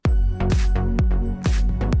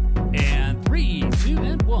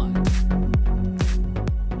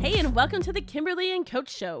welcome to the Kimberly and Coach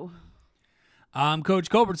Show. I'm Coach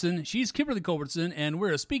Culbertson. She's Kimberly Culbertson, and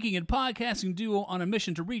we're a speaking and podcasting duo on a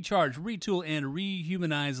mission to recharge, retool, and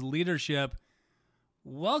rehumanize leadership.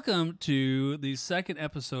 Welcome to the second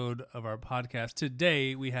episode of our podcast.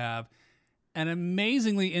 Today we have an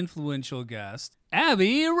amazingly influential guest,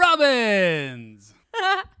 Abi Robins.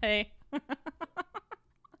 Hey.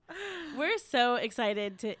 We're so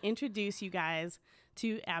excited to introduce you guys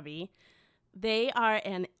to Abi. They are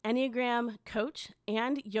an Enneagram coach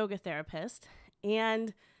and yoga therapist,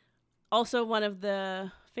 and also one of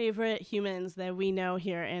the favorite humans that we know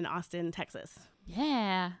here in Austin, Texas.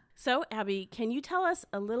 Yeah. So, Abi, can you tell us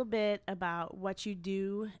a little bit about what you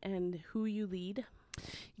do and who you lead?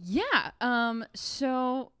 Yeah.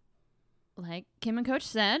 So like Kim and Coach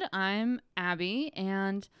said, I'm Abi,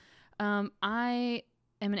 and I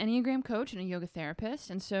am an Enneagram coach and a yoga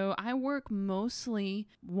therapist. And so I work mostly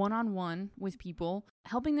one-on-one with people,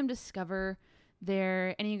 helping them discover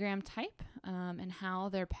their Enneagram type and how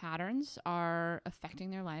their patterns are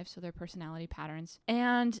affecting their lives, so their personality patterns.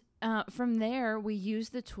 And from there, we use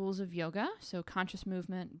the tools of yoga, so conscious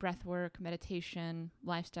movement, breath work, meditation,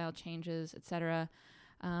 lifestyle changes, etc.,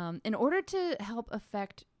 in order to help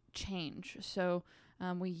affect change. So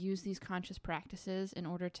we use these conscious practices in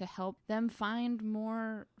order to help them find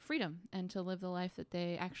more freedom and to live the life that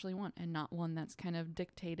they actually want, and not one that's kind of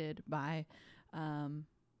dictated by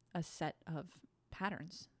a set of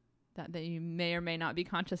patterns that you may or may not be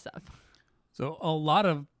conscious of. So a lot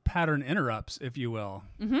of pattern interrupts, if you will.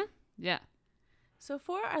 Mm-hmm. Yeah. So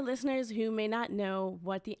for our listeners who may not know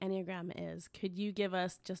what the Enneagram is, could you give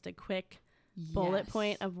us just a quick bullet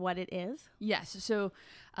point of what it is? Yes. So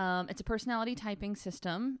it's a personality typing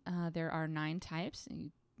system. There are 9 types.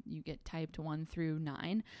 You get typed 1 through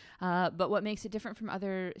 9. But what makes it different from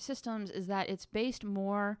other systems is that it's based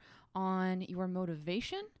more on your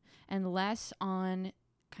motivation and less on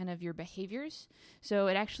kind of your behaviors. So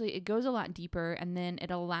it goes a lot deeper, and then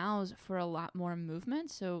it allows for a lot more movement.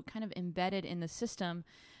 So kind of embedded in the system,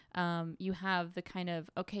 you have the kind of,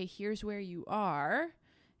 okay, here's where you are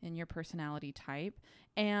in your personality type,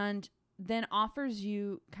 and then offers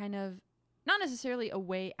you kind of not necessarily a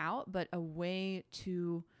way out, but a way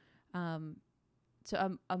to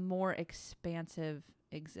a more expansive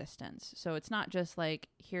existence. So it's not just like,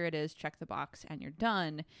 here it is, check the box and you're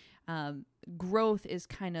done. Growth is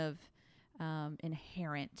kind of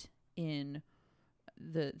inherent in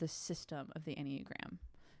the system of the Enneagram.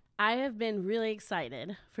 I have been really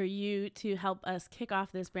excited for you to help us kick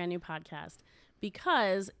off this brand new podcast,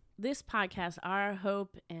 because this podcast, our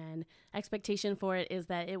hope and expectation for it is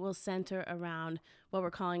that it will center around what we're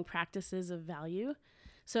calling practices of value.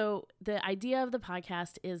 So the idea of the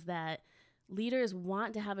podcast is that leaders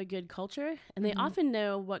want to have a good culture, and they often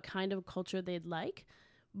know what kind of culture they'd like,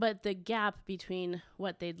 but the gap between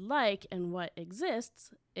what they'd like and what exists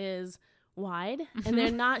is wide, and they're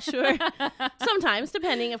not sure, sometimes,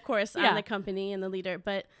 depending, of course, on the company and the leader,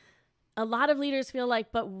 but a lot of leaders feel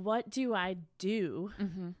like, but what do I do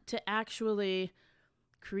to actually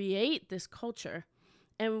create this culture?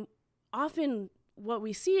 And often what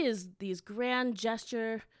we see is these grand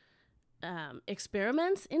gesture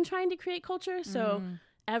experiments in trying to create culture. So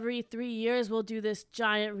every 3 years, we'll do this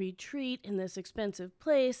giant retreat in this expensive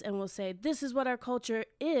place, and we'll say, this is what our culture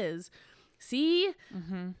is. See?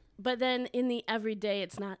 But then in the everyday,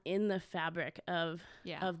 it's not in the fabric of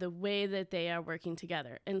the way that they are working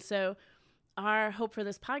together. And so our hope for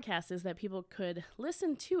this podcast is that people could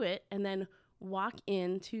listen to it and then walk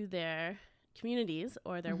into their communities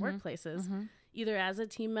or their workplaces, either as a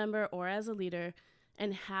team member or as a leader,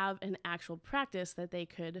 and have an actual practice that they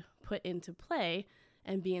could put into play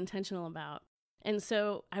and be intentional about. And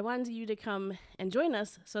so I wanted you to come and join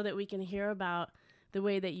us so that we can hear about the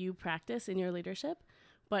way that you practice in your leadership,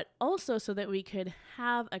 but also so that we could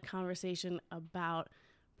have a conversation about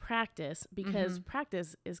practice, because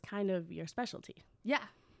practice is kind of your specialty. Yeah.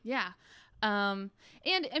 And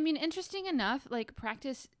I mean, interesting enough, like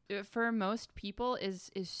practice for most people is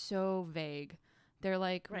so vague. They're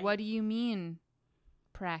like, what do you mean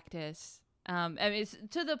practice? I mean, it's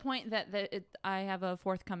to the point that I have a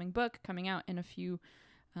forthcoming book coming out in a few,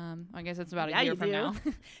 I guess it's about a year from now.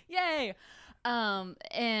 Yay.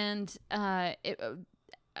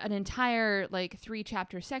 An entire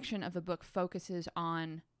 3-chapter section of the book focuses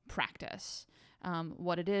on practice,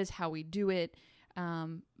 what it is, how we do it,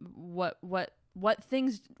 what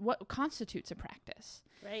constitutes a practice.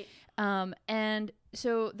 Right. And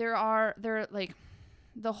so there are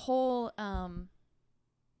the whole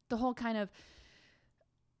kind of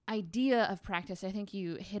idea of practice. I think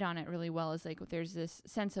you hit on it really well, is like there's this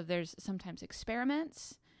sense of there's sometimes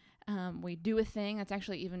experiments, We do a thing. That's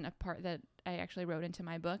actually even a part that I actually wrote into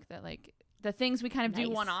my book, that like the things we kind of do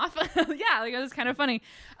one off. Yeah, like it was kind of funny.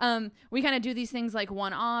 We kind of do these things like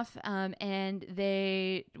one off, and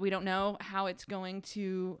we don't know how it's going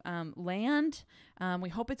to land. We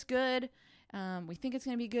hope it's good. We think it's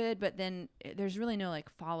going to be good, but then there's really no like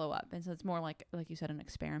follow up. And so it's more like you said, an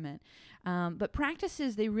experiment. But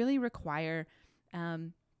practices, they really require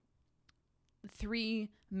three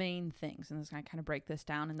main things. And this, I kind of break this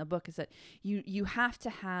down in the book, is that you have to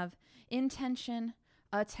have intention,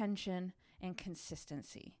 attention, and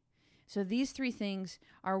consistency. So these three things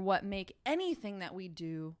are what make anything that we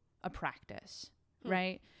do a practice,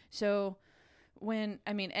 right? So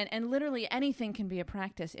and literally anything can be a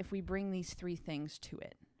practice if we bring these three things to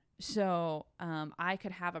it. So I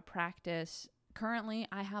could have a practice. Currently,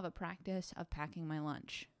 I have a practice of packing my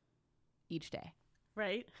lunch each day.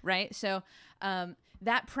 Right. So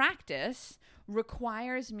that practice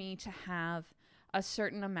requires me to have a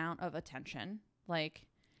certain amount of attention. Like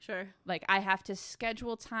I have to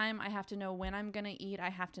schedule time. I have to know when I'm going to eat. I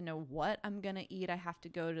have to know what I'm going to eat. I have to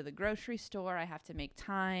go to the grocery store. I have to make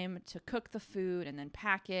time to cook the food and then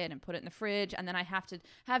pack it and put it in the fridge. And then I have to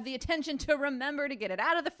have the attention to remember to get it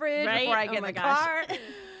out of the fridge before I get in the car.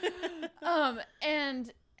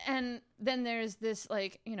 And then there's this,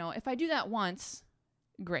 like, you know, if I do that once,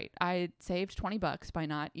 great. I saved $20 by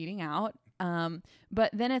not eating out. But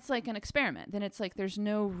then it's like an experiment. Then it's like there's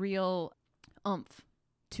no real oomph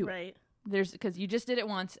to it. Because you just did it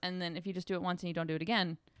once, and then if you just do it once and you don't do it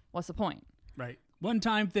again, what's the point? Right. One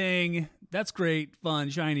time thing, that's great, fun,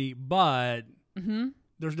 shiny, but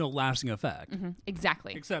there's no lasting effect.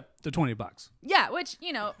 Exactly. Except the $20. Yeah, which,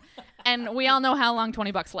 you know, and we all know how long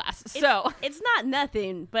 $20 lasts. So it's not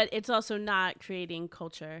nothing, but it's also not creating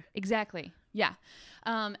culture. Exactly. Yeah.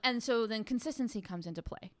 And so then consistency comes into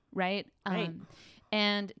play, right?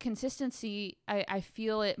 And consistency, I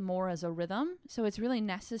feel it more as a rhythm. So it's really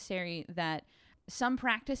necessary that some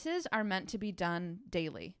practices are meant to be done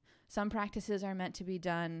daily. Some practices are meant to be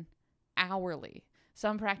done hourly.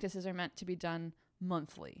 Some practices are meant to be done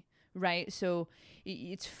monthly, right? So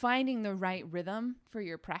it's finding the right rhythm for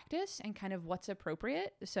your practice and kind of what's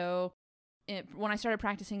appropriate. So when I started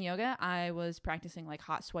practicing yoga, I was practicing like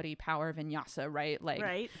hot, sweaty power vinyasa, right?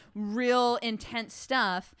 Like real intense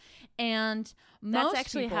stuff. And that's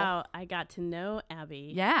actually how I got to know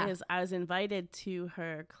Abby. Yeah. Because I was invited to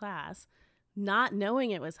her class, not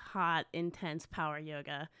knowing it was hot, intense power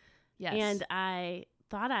yoga. Yes. And I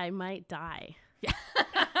thought I might die. Yeah.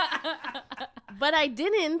 But I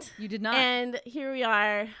didn't. You did not. And here we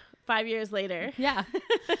are 5 years later. Yeah.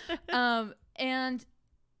 And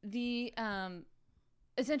the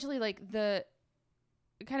essentially like the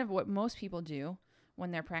kind of what most people do when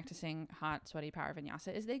they're practicing hot, sweaty power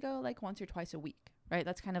vinyasa is they go like once or twice a week, right?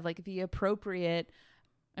 That's kind of like the appropriate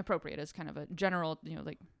is kind of a general, you know,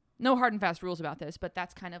 like no hard and fast rules about this, but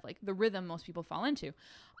that's kind of like the rhythm most people fall into.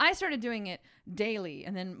 I started doing it daily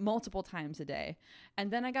and then multiple times a day, and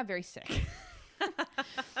then I got very sick.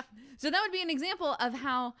 So that would be an example of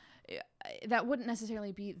how that wouldn't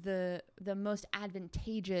necessarily be the most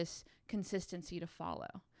advantageous consistency to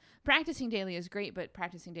follow. Practicing daily is great, but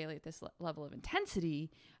practicing daily at this level of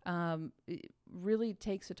intensity it really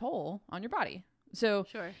takes a toll on your body. So,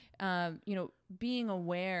 you know, being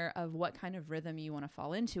aware of what kind of rhythm you want to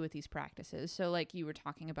fall into with these practices. So like you were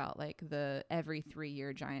talking about, like the every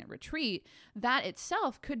 3-year giant retreat, that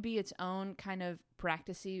itself could be its own kind of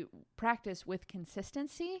practice with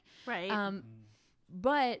consistency. Right.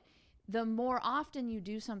 But the more often you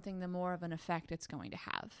do something, the more of an effect it's going to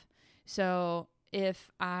have. So if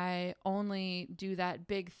I only do that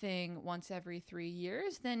big thing once every 3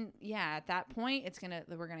 years, then yeah, at that point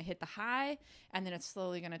we're gonna hit the high, and then it's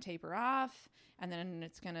slowly gonna taper off, and then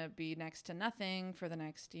it's gonna be next to nothing for the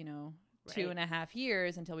next, you know, 2.5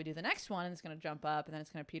 years until we do the next one, and it's gonna jump up, and then it's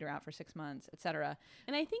gonna peter out for 6 months, etc.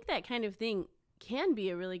 And I think that kind of thing can be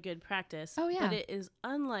a really good practice. Oh yeah, but it is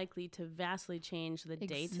unlikely to vastly change the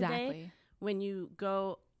day to day when you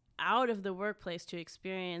go out of the workplace to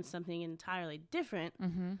experience something entirely different.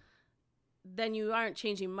 Then you aren't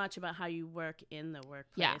changing much about how you work in the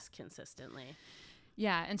workplace consistently.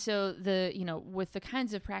 Yeah. And so with the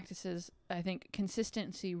kinds of practices, I think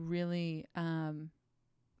consistency really,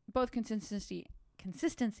 both consistency,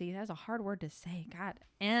 that's a hard word to say, God,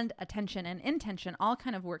 and attention and intention all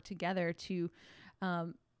kind of work together to,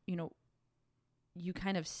 you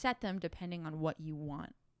kind of set them depending on what you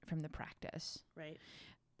want from the practice. Right.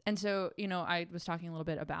 And so, I was talking a little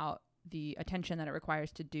bit about the attention that it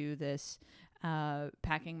requires to do this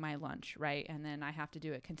packing my lunch, right? And then I have to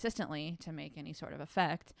do it consistently to make any sort of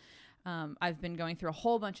effect. I've been going through a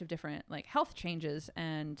whole bunch of different like health changes,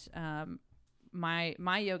 and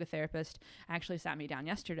my yoga therapist actually sat me down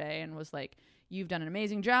yesterday and was like, you've done an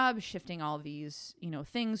amazing job shifting all these,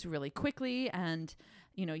 things really quickly. And,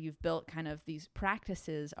 you've built kind of these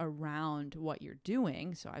practices around what you're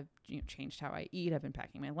doing. So I've changed how I eat. I've been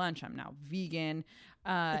packing my lunch. I'm now vegan.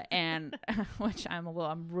 And which I'm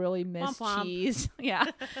really miss womp cheese. Yeah.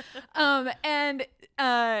 And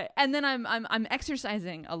then I'm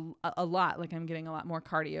exercising a lot. Like I'm getting a lot more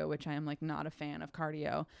cardio, which I am like not a fan of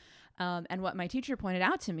cardio. And what my teacher pointed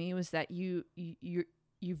out to me was that you've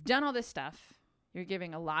done all this stuff. You're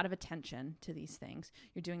giving a lot of attention to these things.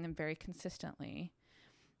 You're doing them very consistently.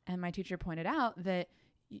 And my teacher pointed out that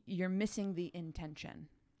you're missing the intention.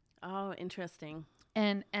 Oh, interesting.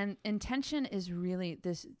 And intention is really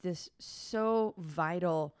this so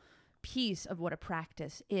vital piece of what a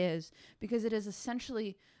practice is, because it is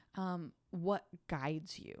essentially what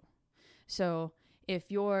guides you. So if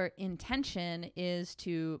your intention is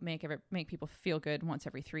to make people feel good once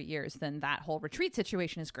every 3 years, then that whole retreat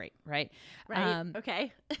situation is great, right? Right.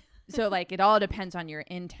 Okay. So like it all depends on your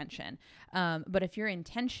intention. But if your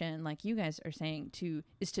intention, like you guys are saying,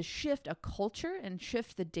 is to shift a culture and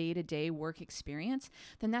shift the day-to-day work experience,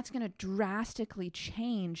 then that's going to drastically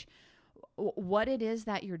change what it is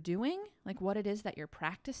that you're doing, like what it is that you're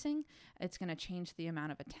practicing. It's going to change the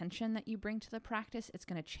amount of attention that you bring to the practice. It's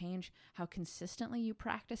going to change how consistently you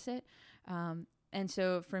practice it. And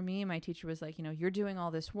so for me, my teacher was like, you're doing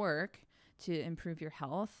all this work to improve your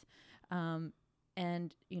health.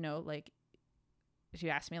 And, like she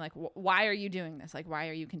asked me like, why are you doing this? Like, why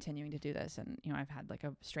are you continuing to do this? And, I've had like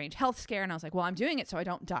a strange health scare, and I was like, well, I'm doing it so I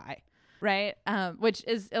don't die. Right. Which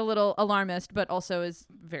is a little alarmist, but also is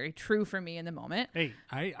very true for me in the moment. Hey,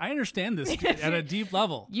 I understand this at a deep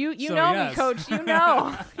level. You so, know yes. me, coach,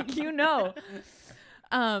 you know.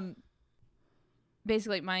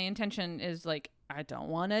 Basically my intention is like, I don't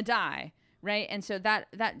want to die. Right. And so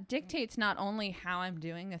that dictates not only how I'm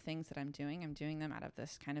doing the things that I'm doing them out of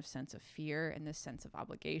this kind of sense of fear and this sense of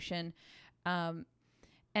obligation. And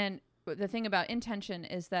the thing about intention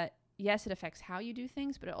is that, yes, it affects how you do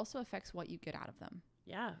things, but it also affects what you get out of them.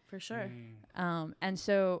 Yeah, for sure. And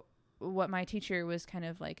so what my teacher was kind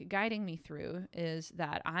of like guiding me through is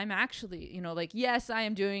that I'm actually, like, yes, I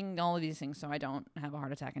am doing all of these things so I don't have a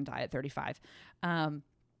heart attack and die at 35.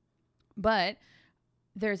 But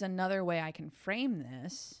there's another way I can frame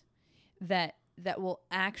this that will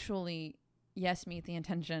actually, yes, meet the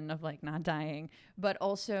intention of like not dying, but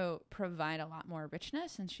also provide a lot more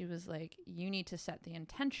richness. And she was like, you need to set the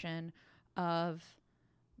intention of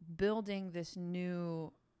building this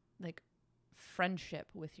new like friendship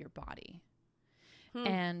with your body.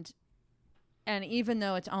 And even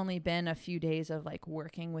though it's only been a few days of like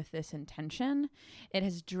working with this intention, it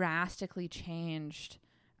has drastically changed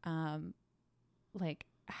like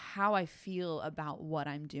how I feel about what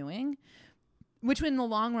I'm doing, which in the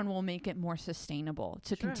long run will make it more sustainable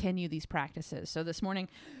to continue these practices. So this morning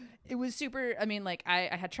it was super, I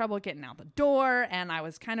had trouble getting out the door and I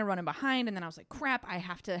was kind of running behind, and then I was like, crap, I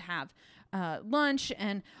have to have lunch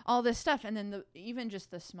and all this stuff. And then even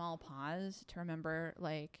just the small pause to remember,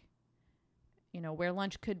 like, where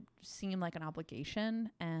lunch could seem like an obligation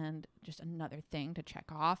and just another thing to check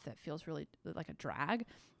off that feels really like a drag.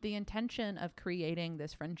 The intention of creating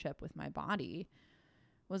this friendship with my body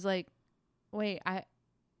was like, wait, I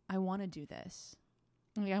want to do this.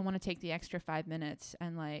 Like, I want to take the extra 5 minutes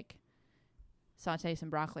and like saute some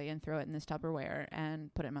broccoli and throw it in this Tupperware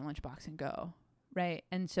and put it in my lunchbox and go. Right.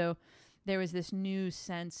 And so there was this new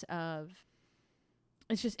sense of,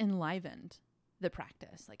 it's just enlivened the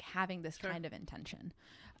practice, like having this kind of intention.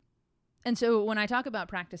 And so when I talk about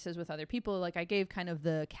practices with other people, like I gave kind of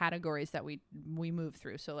the categories that we move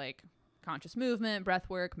through. So like conscious movement, breath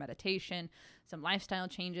work, meditation, some lifestyle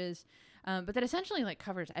changes. But that essentially like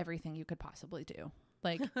covers everything you could possibly do.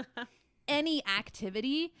 Like any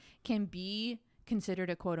activity can be considered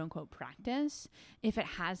a quote unquote practice if it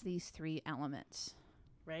has these 3 elements.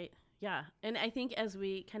 Right. Yeah. And I think as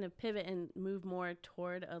we kind of pivot and move more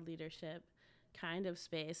toward a leadership kind of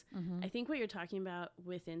space, I think what you're talking about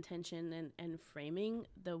with intention and framing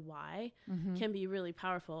the why can be really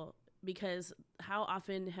powerful, because how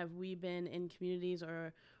often have we been in communities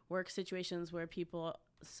or work situations where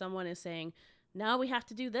someone is saying, now we have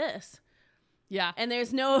to do this. Yeah. And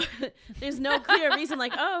there's no clear reason,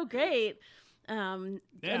 like, oh, great.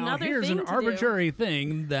 Here's an arbitrary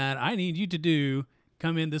thing that I need you to do.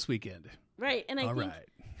 Come in this weekend. Right. And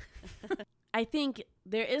I think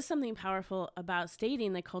there is something powerful about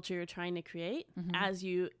stating the culture you're trying to create as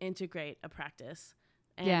you integrate a practice.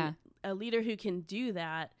 And a leader who can do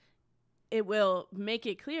that it will make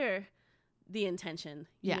it clear the intention.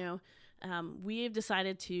 Yeah. You know, we've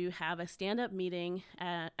decided to have a stand-up meeting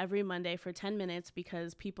every Monday for 10 minutes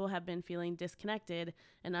because people have been feeling disconnected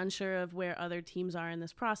and unsure of where other teams are in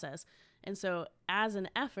this process. And so as an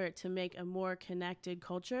effort to make a more connected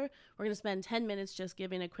culture, we're going to spend 10 minutes just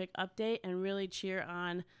giving a quick update and really cheer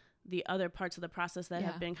on the other parts of the process that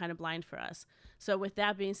have been kind of blind for us. So with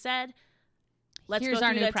that being said, let's Here's go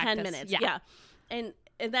our through new the practice. 10 minutes. Yeah. And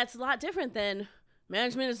that's a lot different than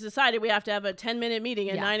management has decided we have to have a 10-minute meeting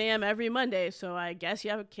at 9 a.m. every Monday. So I guess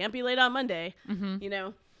you can't be late on Monday, you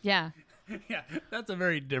know? Yeah. Yeah, that's a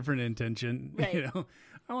very different intention. Right. You know,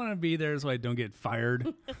 I want to be there so I don't get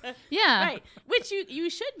fired. Yeah. Right. Which you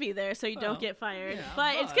should be there so you don't get fired. yeah,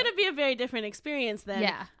 but it's going to be a very different experience than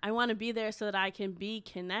Yeah. I want to be there so that I can be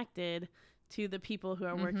connected to the people who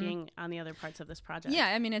are working on the other parts of this project. Yeah,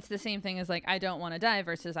 I mean, it's the same thing as like I don't want to die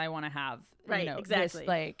versus I want to have Right, you know, exactly. this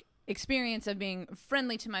like experience of being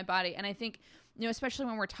friendly to my body. And I think, you know, especially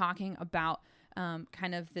when we're talking about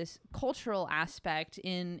kind of this cultural aspect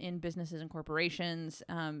in businesses and corporations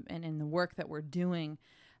and in the work that we're doing,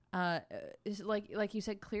 is like you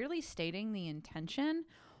said, clearly stating the intention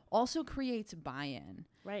also creates buy-in.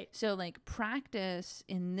 Right. So like practice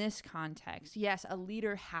in this context, yes, a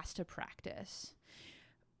leader has to practice,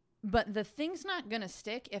 but the thing's not going to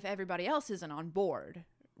stick if everybody else isn't on board,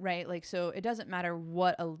 right? Like, so it doesn't matter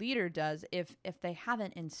what a leader does if they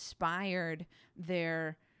haven't inspired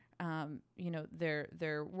their you know,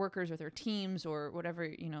 their workers or their teams or whatever,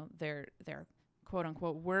 you know, their quote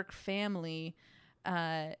unquote work family,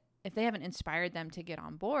 if they haven't inspired them to get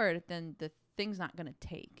on board, then the thing's not going to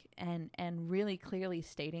take. And really clearly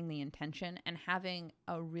stating the intention and having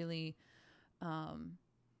a really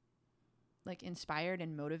like inspired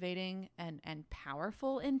and motivating and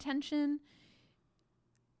powerful intention,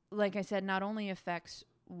 like I said, not only affects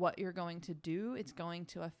what you're going to do, it's going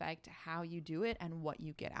to affect how you do it and what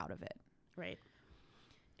you get out of it. Right.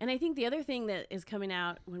 And I think the other thing that is coming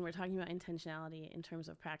out when we're talking about intentionality in terms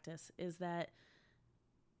of practice is that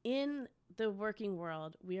in the working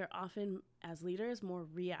world, we are often, as leaders, more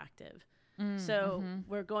reactive. So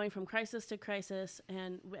we're going from crisis to crisis,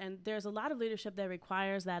 and there's a lot of leadership that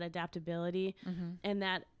requires that adaptability and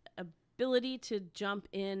that ability to jump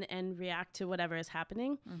in and react to whatever is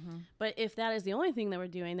happening. But if that is the only thing that we're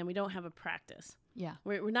doing, then we don't have a practice. Yeah.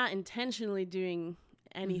 We're not intentionally doing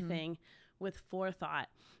anything with forethought.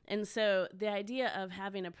 And so the idea of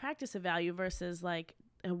having a practice of value versus like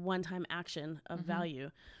a one-time action of value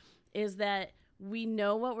is that we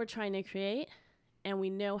know what we're trying to create and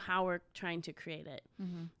we know how we're trying to create it.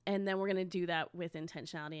 And then we're going to do that with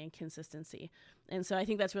intentionality and consistency. And so I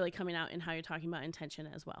think that's really coming out in how you're talking about intention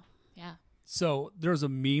as well. Yeah. So there's a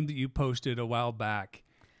meme that you posted a while back,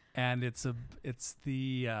 and it's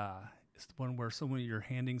the one where someone is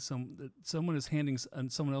handing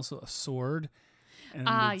someone else a sword.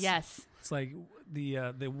 And Yes. It's like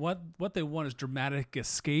what they want is dramatic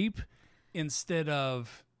escape instead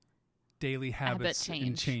of daily habits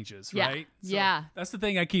and changes, Yeah. right? So Yeah. that's the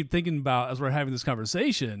thing I keep thinking about as we're having this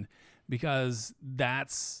conversation, because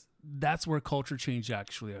that's where culture change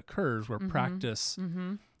actually occurs, where practice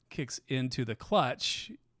kicks into the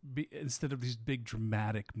clutch instead of these big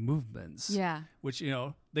dramatic movements. Yeah. Which, you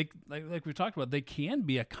know, they like we talked about, they can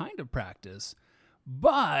be a kind of practice,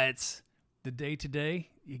 but the day to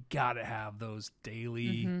day, you gotta have those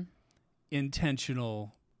daily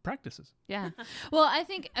intentional practices. Yeah. Well,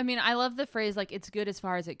 I love the phrase, like, it's good as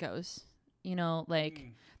far as it goes. You know,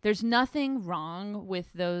 like, there's nothing wrong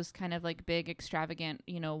with those kind of like big, extravagant,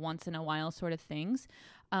 you know, once in a while sort of things.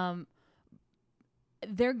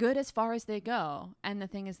 They're good as far as they go. And the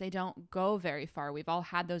thing is, they don't go very far. We've all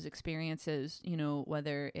had those experiences, you know,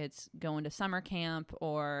 whether it's going to summer camp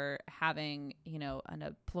or having, you know, an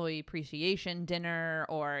employee appreciation dinner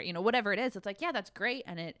or, you know, whatever it is. It's like, yeah, that's great.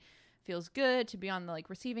 And it feels good to be on the like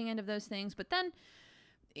receiving end of those things. But then,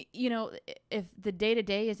 you know, if the day to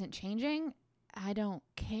day isn't changing, I don't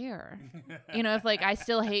care. You know, if like I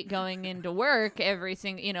still hate going into work every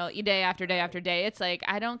single, you know, day after day after day, it's like,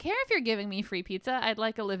 I don't care if you're giving me free pizza. I'd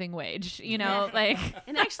like a living wage, you know, like.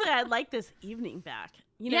 And actually, I'd like this evening back.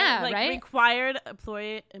 You know, Yeah, like right? required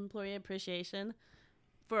employee appreciation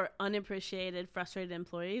for unappreciated, frustrated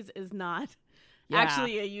employees is not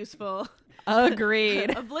actually a useful,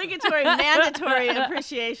 Agreed. obligatory, mandatory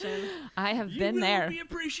appreciation. I have been there. Be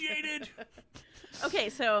appreciated. Okay,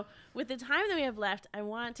 so with the time that we have left, I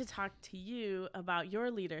want to talk to you about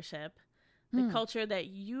your leadership, the culture that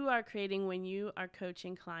you are creating when you are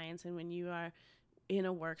coaching clients and when you are in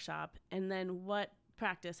a workshop, and then what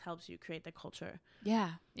practice helps you create the culture.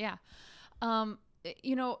 Yeah. Yeah.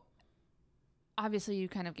 You know, obviously you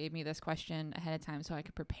kind of gave me this question ahead of time so I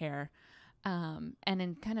could prepare. And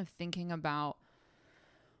in kind of thinking about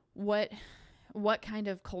what kind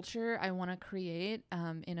of culture I want to create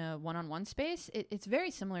in a one-on-one space, it's very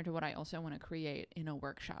similar to what I also want to create in a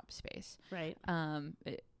workshop space. Right.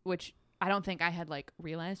 Which I don't think I had like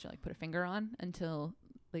realized or like put a finger on until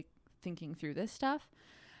like thinking through this stuff.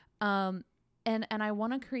 And I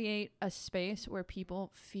want to create a space where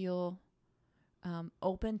people feel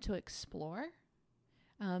open to explore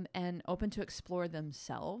and open to explore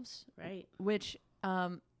themselves. Right. Which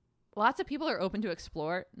lots of people are open to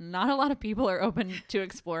explore. Not a lot of people are open to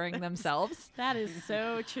exploring themselves. That is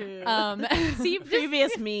so true. See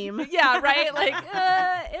previous meme. Yeah, right? Like,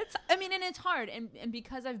 and it's hard. And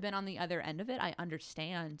because I've been on the other end of it, I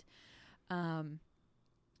understand. I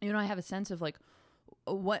have a sense of like,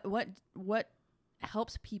 what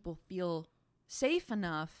helps people feel safe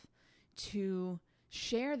enough to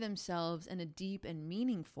share themselves in a deep and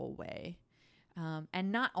meaningful way.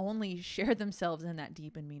 And not only share themselves in that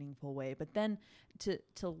deep and meaningful way, but then to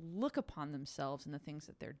look upon themselves and the things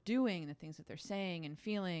that they're doing, the things that they're saying and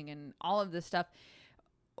feeling and all of this stuff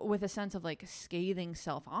with a sense of like scathing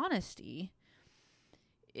self-honesty.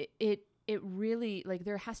 It really, like,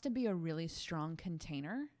 there has to be a really strong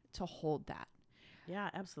container to hold that. Yeah,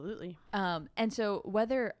 absolutely. And so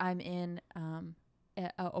whether I'm in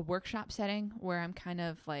a workshop setting where I'm kind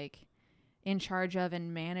of like in charge of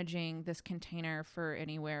and managing this container for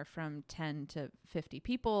anywhere from 10 to 50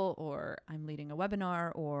 people, or I'm leading a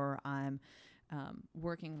webinar, or I'm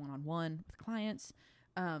working one-on-one with clients,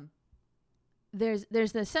 there's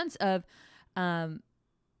the sense of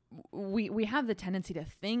we have the tendency to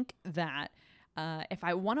think that if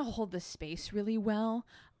I want to hold the space really well,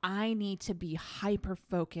 I need to be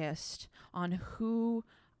hyper-focused on who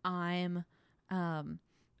I'm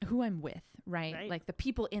with, right? Like the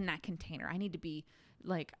people in that container. I need to be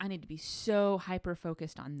so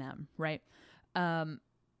hyper-focused on them, right?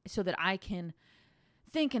 So that I can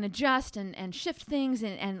think and adjust and shift things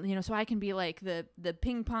and so I can be like the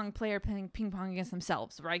ping pong player playing ping pong against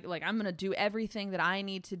themselves, right? Like I'm going to do everything that I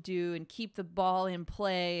need to do and keep the ball in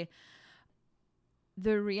play.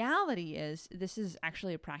 The reality is, this is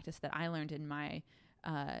actually a practice that I learned in my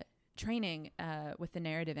training with the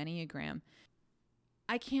narrative Enneagram.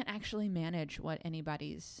 I can't actually manage what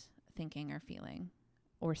anybody's thinking or feeling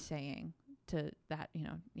or saying to that,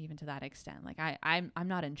 even to that extent. Like I'm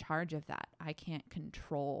not in charge of that. I can't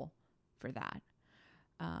control for that.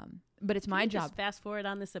 But it's my job. Just fast forward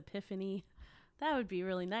on this epiphany. That would be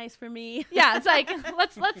really nice for me. Yeah, it's like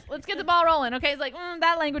let's get the ball rolling. Okay, it's like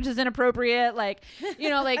that language is inappropriate. Like,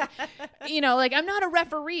 like I'm not a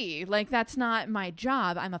referee. Like that's not my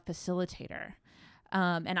job. I'm a facilitator,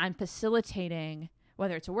 and I'm facilitating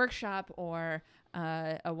whether it's a workshop or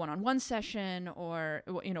a one-on-one session or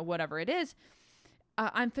whatever it is.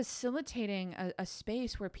 I'm facilitating a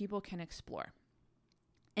space where people can explore.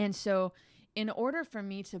 And so, in order for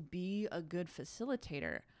me to be a good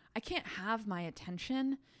facilitator, I can't have my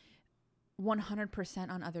attention 100%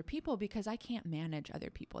 on other people because I can't manage other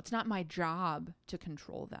people. It's not my job to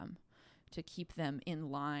control them, to keep them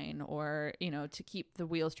in line, or, to keep the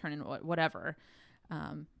wheels turning, whatever.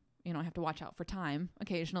 I have to watch out for time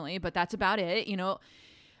occasionally, but that's about it,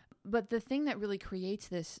 But the thing that really creates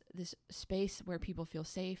this space where people feel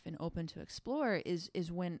safe and open to explore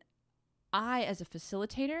is when I, as a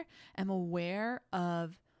facilitator, am aware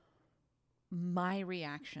of my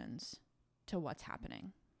reactions to what's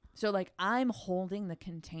happening. So like I'm holding the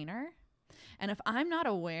container, and if I'm not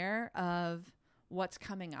aware of what's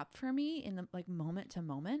coming up for me in the like moment to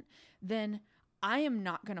moment, then I am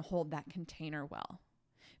not going to hold that container well,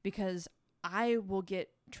 because I will get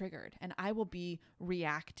triggered and I will be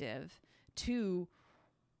reactive to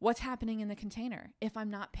what's happening in the container if I'm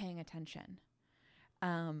not paying attention.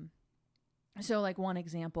 So like one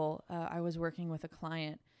example, I was working with a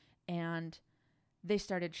client and they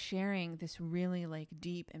started sharing this really like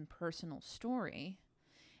deep and personal story.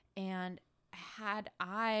 And had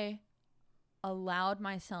I allowed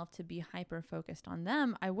myself to be hyper-focused on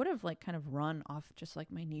them, I would have like kind of run off just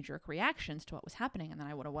like my knee-jerk reactions to what was happening. And then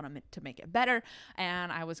I would have wanted to make it better.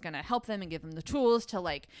 And I was going to help them and give them the tools to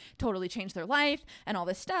like totally change their life and all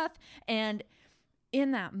this stuff. And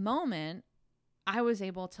in that moment, I was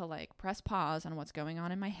able to like press pause on what's going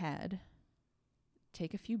on in my head,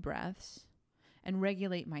 take a few breaths, and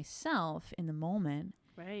regulate myself in the moment.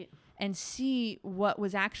 Right. And see what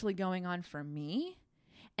was actually going on for me.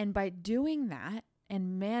 And by doing that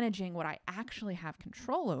and managing what I actually have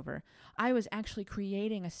control over, I was actually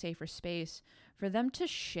creating a safer space for them to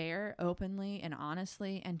share openly and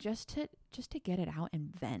honestly, and just to get it out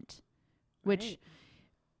and vent. which, Right.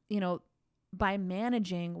 you know, by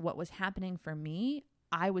managing what was happening for me,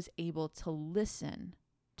 I was able to listen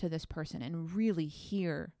to this person and really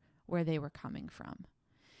hear where they were coming from.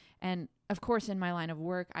 And of course, in my line of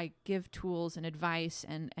work, I give tools and advice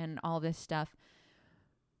and all this stuff.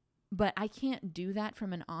 But I can't do that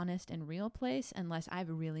from an honest and real place unless I've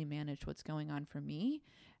really managed what's going on for me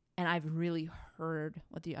and I've really heard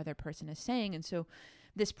what the other person is saying. And so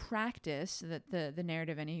this practice that the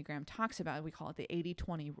narrative Enneagram talks about, we call it the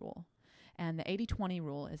 80-20 rule. And the 80-20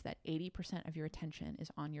 rule is that 80% of your attention is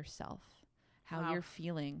on yourself, how Wow. you're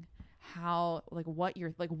feeling, how, like, what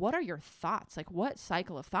are your thoughts? Like, what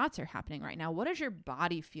cycle of thoughts are happening right now? What does your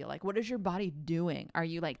body feel like? What is your body doing? Are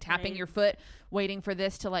you like tapping Right. your foot, waiting for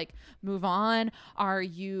this to like move on? Are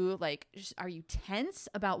you like, are you tense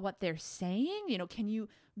about what they're saying? You know, can you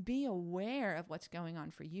be aware of what's going on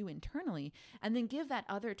for you internally, and then give that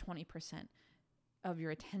other 20% of your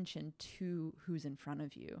attention to who's in front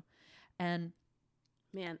of you? And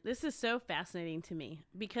Man, this is so fascinating to me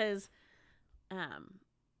because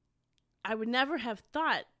I would never have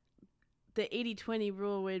thought the 80-20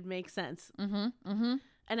 rule would make sense. mm-hmm.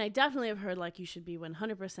 And I definitely have heard like you should be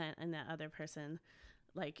 100% in that other person.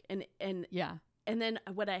 Like, and Yeah. And then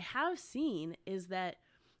what I have seen is that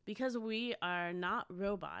because we are not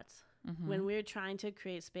robots, Mm-hmm. when we're trying to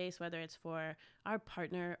create space, whether it's for our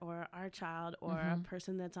partner or our child or a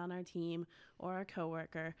person that's on our team or a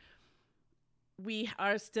coworker, we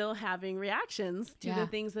are still having reactions to the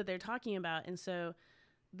things that they're talking about. And so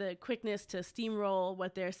the quickness to steamroll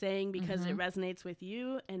what they're saying because it resonates with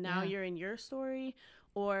you and now you're in your story,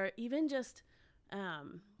 or even just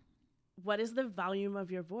what is the volume of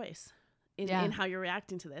your voice in how you're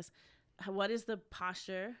reacting to this? What is the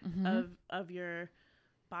posture of your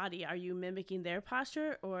body? Are you mimicking their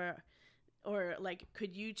posture, or like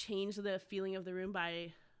could you change the feeling of the room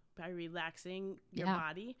by relaxing your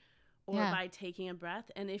body or by taking a breath?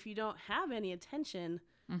 And if you don't have any attention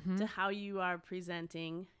to how you are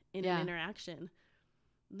presenting in an interaction,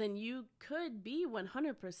 then you could be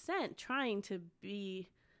 100% trying to be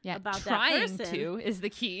about trying that person. to is the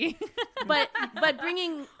key. but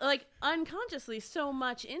bringing like unconsciously so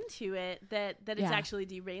much into it that it's actually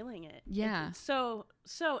derailing it. It's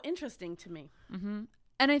so interesting to me.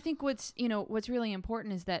 And I think what's really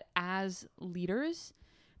important is that as leaders,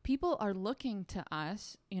 people are looking to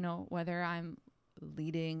us, whether I'm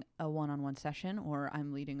leading a one-on-one session or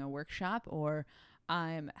I'm leading a workshop or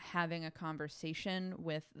I'm having a conversation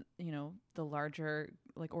with, the larger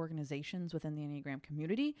like organizations within the Enneagram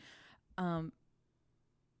community.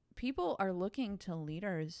 People are looking to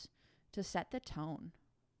leaders to set the tone.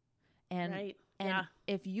 And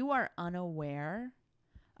if you are unaware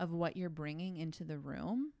of what you're bringing into the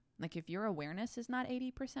room, like if your awareness is not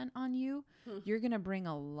 80% on you, you're going to bring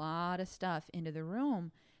a lot of stuff into the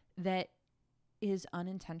room that is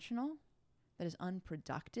unintentional, that is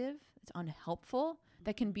unproductive, it's unhelpful,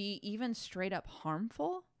 that can be even straight up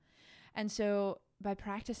harmful. And so by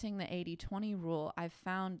practicing the 80-20 rule, I've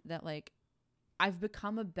found that like I've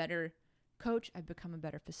become a better coach, I've become a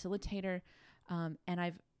better facilitator, and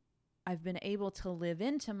I've been able to live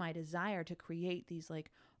into my desire to create these like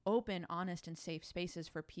open, honest, and safe spaces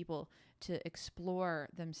for people to explore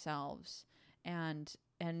themselves and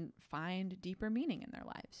find deeper meaning in their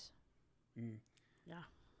lives. Yeah.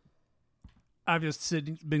 I've just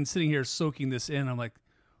been sitting here soaking this in. I'm like,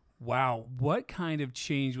 wow, what kind of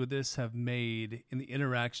change would this have made in the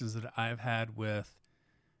interactions that I've had with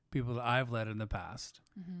people that I've led in the past?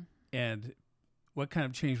 And what kind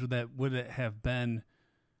of change would it have been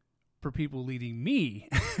for people leading me?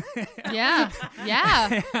 Yeah.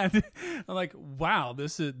 And I'm like, wow,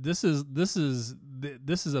 this is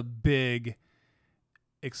a big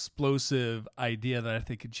explosive idea that I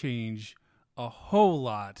think could change a whole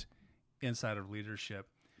lot inside of leadership.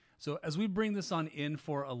 So as we bring this on in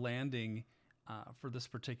for a landing for this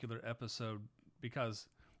particular episode, because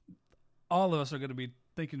all of us are going to be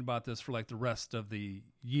thinking about this for like the rest of the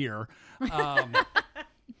year.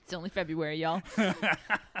 It's only February, y'all.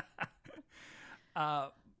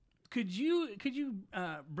 Could you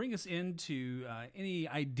bring us into any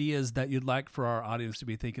ideas that you'd like for our audience to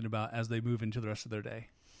be thinking about as they move into the rest of their day?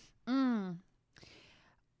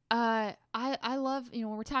 I love,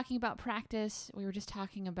 when we're talking about practice, we were just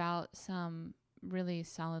talking about some really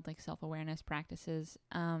solid like self-awareness practices.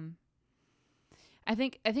 I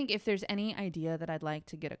think if there's any idea that I'd like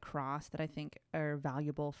to get across that I think are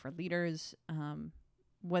valuable for leaders,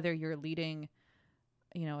 whether you're leading,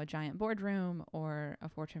 a giant boardroom or a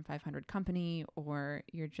Fortune 500 company, or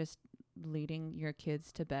you're just leading your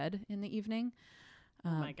kids to bed in the evening, Oh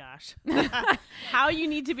my gosh. How you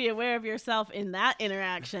need to be aware of yourself in that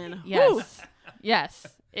interaction. Yes. Yes.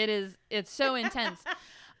 It's so intense.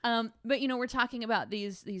 But we're talking about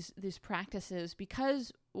these practices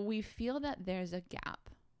because we feel that there's a gap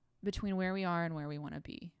between where we are and where we want to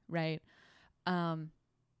be, right?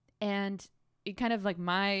 And it kind of like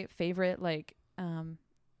my favorite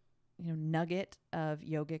nugget of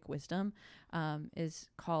yogic wisdom is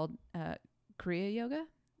called Kriya Yoga.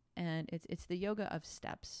 And it's the yoga of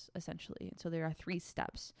steps, essentially. And so there are 3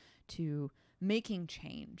 steps to making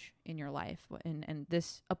change in your life. And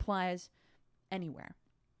this applies anywhere.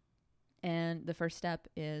 And the first step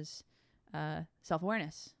is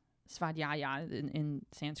self-awareness, svadhyaya in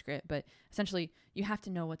Sanskrit. But essentially, you have to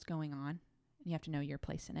know what's going on. And you have to know your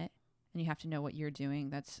place in it. And you have to know what you're doing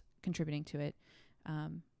that's contributing to it.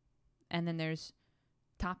 And then there's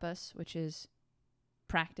tapas, which is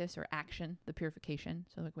practice or action, the purification.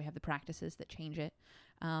 So we have the practices that change it.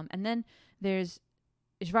 And then there's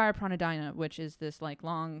Ishvara Pranadhana, which is this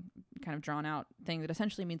long kind of drawn out thing that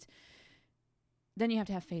essentially means then you have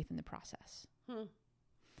to have faith in the process.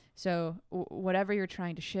 So whatever you're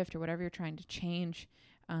trying to shift or whatever you're trying to change,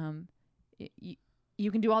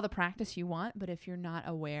 you can do all the practice you want, but if you're not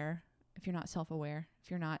aware, if you're not self-aware,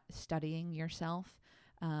 if you're not studying yourself,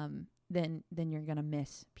 then you're going to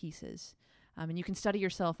miss pieces. And you can study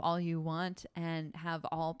yourself all you want and have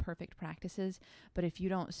all perfect practices, but if you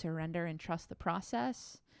don't surrender and trust the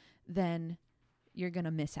process, then you're going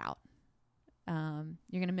to miss out. You're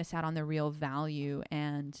going to miss out on the real value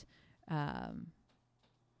and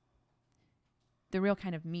the real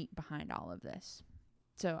kind of meat behind all of this.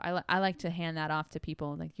 So I like to hand that off to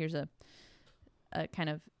people. Like, here's a kind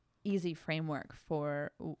of easy framework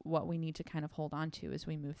for what we need to kind of hold on to as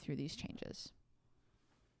we move through these changes.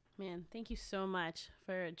 Man, thank you so much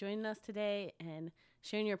for joining us today and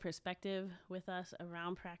sharing your perspective with us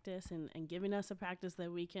around practice and giving us a practice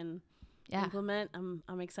that we can implement.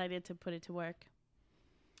 I'm excited to put it to work.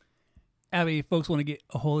 Abby, if folks want to get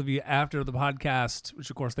a hold of you after the podcast, which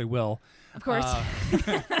of course they will. Of course.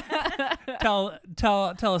 Tell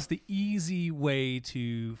us the easy way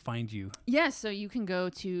to find you. Yes, so you can go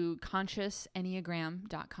to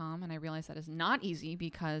consciousenneagram.com, and I realize that is not easy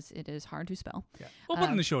because it is hard to spell. Yeah. We'll put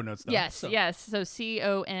it in the show notes, though. Yes. So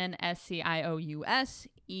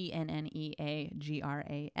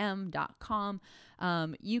consciousenneagram.com.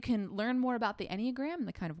 You can learn more about the Enneagram and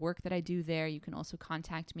the kind of work that I do there. You can also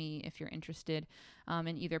contact me if you're interested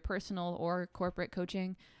in either personal or corporate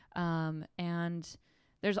coaching. And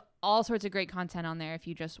there's all sorts of great content on there if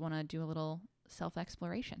you just want to do a little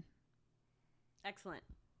self-exploration. Excellent.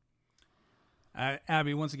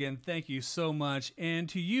 Abby, once again, thank you so much. And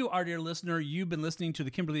to you, our dear listener, you've been listening to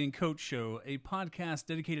the Kimberly and Coach Show, a podcast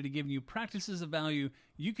dedicated to giving you practices of value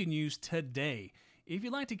you can use today. If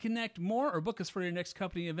you'd like to connect more or book us for your next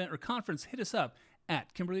company event or conference, hit us up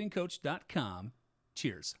at KimberlyandCoach.com.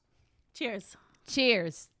 Cheers. Cheers.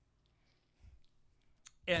 Cheers.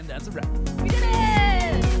 And that's a wrap. We did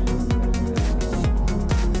it!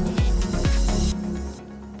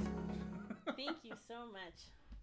 Thank you so much.